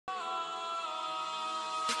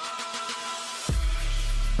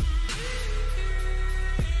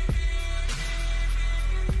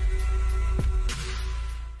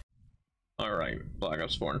Alright, Black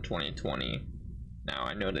Ops 4 in 2020. Now,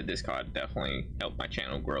 I know that this COD definitely helped my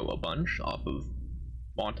channel grow a bunch off of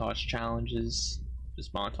montage challenges,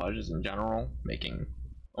 just montages in general, making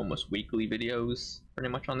almost weekly videos pretty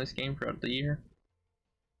much on this game throughout the year.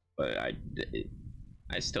 But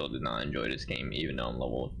I still did not enjoy this game, even though I'm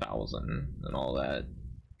level 1000 and all that.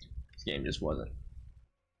 This game just wasn't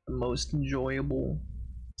the most enjoyable.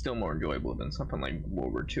 Still more enjoyable than something like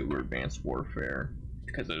World War II or Advanced Warfare,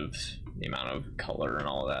 because of the amount of color and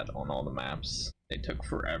all that on all the maps. It took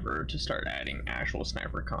forever to start adding actual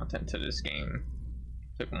sniper content to this game.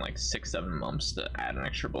 It took them like 6-7 months to add an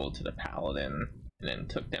extra bullet to the Paladin, and then it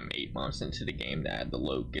took them 8 months into the game to add the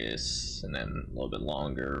Locust, and then a little bit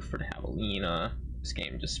longer for the Javelina. This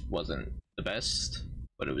game just wasn't the best,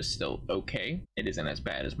 but it was still okay. It isn't as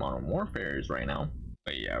bad as Modern Warfare is right now.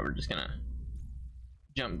 But yeah, we're just gonna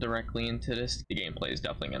jump directly into this. The gameplay is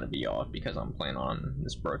definitely going to be off because I'm playing on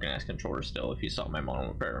this broken ass controller still. If you saw my Modern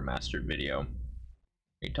Warfare Remastered video,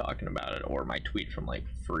 me talking about it, or my tweet from like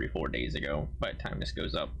 3-4 days ago by the time this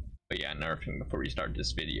goes up. But yeah, another thing before we start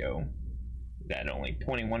this video, that only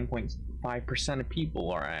 21.5% of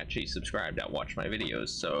people are actually subscribed that watch my videos,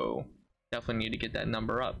 so definitely need to get that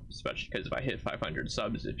number up, especially because if I hit 500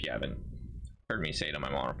 subs, if you haven't heard me say it on my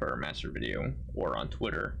Modern Warfare Remastered video or on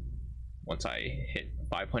Twitter, once I hit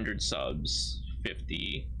 500 subs,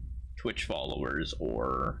 50 Twitch followers,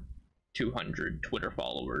 or 200 Twitter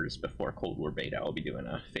followers before Cold War Beta, I'll be doing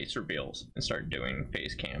a face reveals and start doing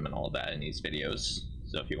face cam and all that in these videos.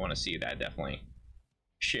 So if you want to see that, definitely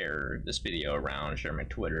share this video around, share my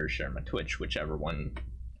Twitter, share my Twitch, whichever one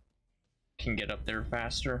can get up there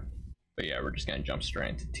faster. But yeah, we're just gonna jump straight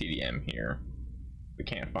into TDM here. We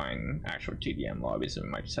can't find actual TDM lobbies, and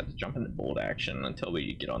we might just have to jump into bold action until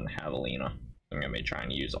we get on the Javelina. I'm gonna be trying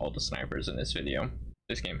to use all the snipers in this video.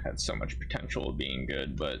 This game had so much potential of being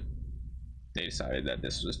good, but they decided that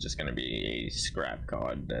this was just gonna be a scrap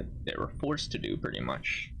COD that they were forced to do pretty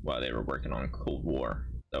much while they were working on Cold War.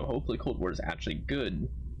 So hopefully Cold War is actually good,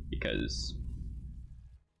 because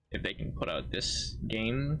if they can put out this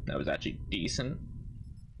game that was actually decent,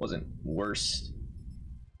 wasn't worse,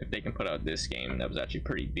 if they can put out this game that was actually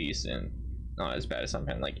pretty decent, not as bad as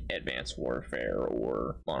something like Advanced Warfare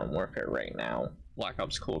or Modern Warfare right now, Black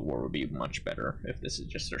Ops Cold War would be much better if this is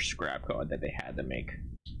just their scrap COD that they had to make.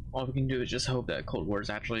 All we can do is just hope that Cold War is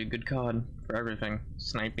actually a good COD for everything.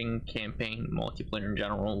 Sniping, campaign, multiplayer in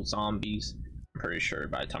general, zombies. I'm pretty sure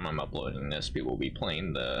by the time I'm uploading this, people will be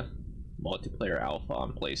playing the multiplayer alpha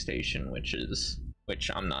on PlayStation, which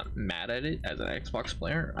I'm not mad at it as an Xbox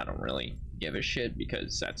player. I don't really give a shit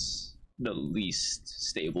because that's the least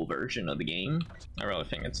stable version of the game. I really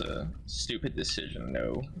think it's a stupid decision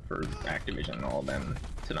though for Activision and all of them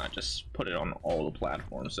to not just put it on all the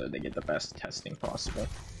platforms so they get the best testing possible.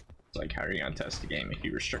 It's like, how are you gonna test the game if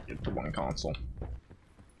you restrict it to one console?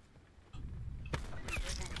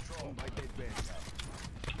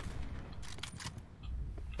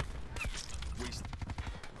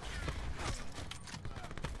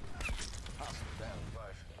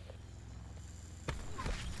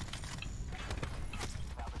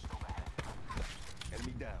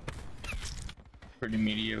 Pretty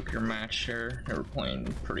mediocre match here. They were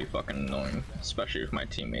playing pretty fucking annoying, especially with my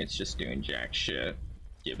teammates just doing jack shit,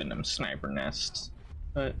 giving them sniper nests.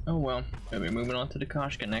 But oh well, maybe moving on to the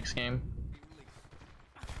Koshka next game.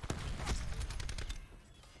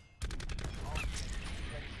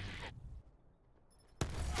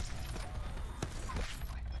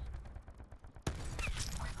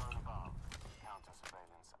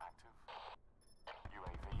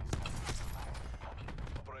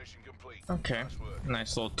 Okay,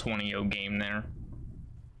 nice little 20-0 game there.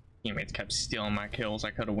 Teammates kept stealing my kills.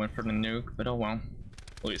 I could have went for the nuke, but oh well.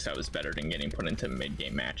 At least that was better than getting put into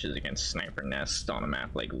mid-game matches against Sniper Nest on a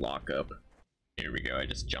map like Lockup. Here we go, I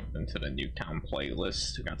just jumped into the Nuketown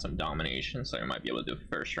playlist. Got some domination, so I might be able to do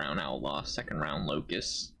first round Outlaw, second round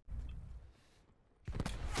Locust.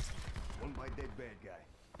 One by dead bad guy.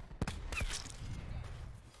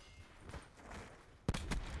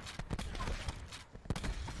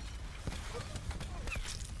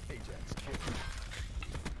 Ajax killed.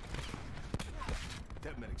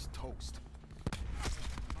 That medic's toast.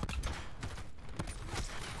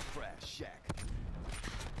 Crash shack.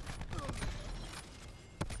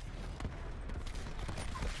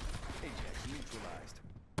 Ajax neutralized.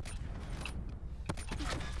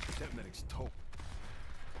 That medic's toast.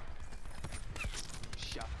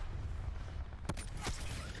 Shot.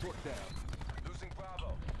 Brought down. Losing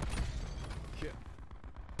Bravo. Kill.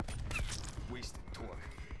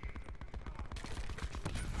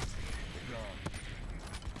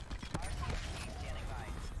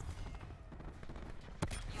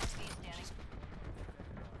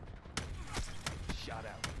 Shot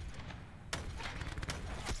out.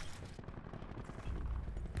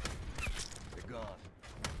 They're gone.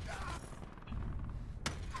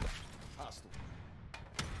 Hostile.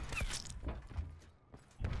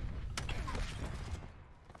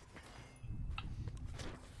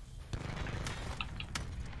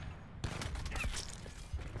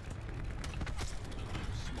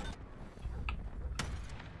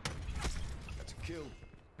 That's a kill.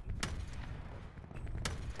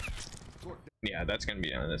 Yeah, that's gonna be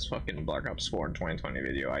the end of this fucking Black Ops 4 in 2020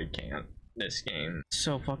 video. I can't. This game is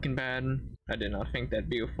so fucking bad. I did not think that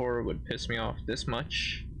BO4 would piss me off this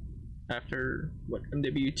much after what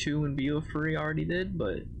MW2 and BO3 already did,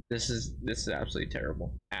 but this is absolutely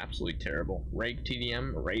terrible. Absolutely terrible. Rake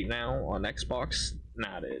TDM right now on Xbox,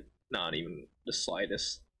 not it. Not even the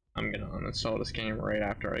slightest. I'm gonna uninstall this game right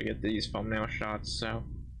after I get these thumbnail shots, so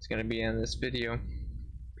it's gonna be in this video.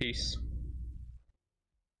 Peace.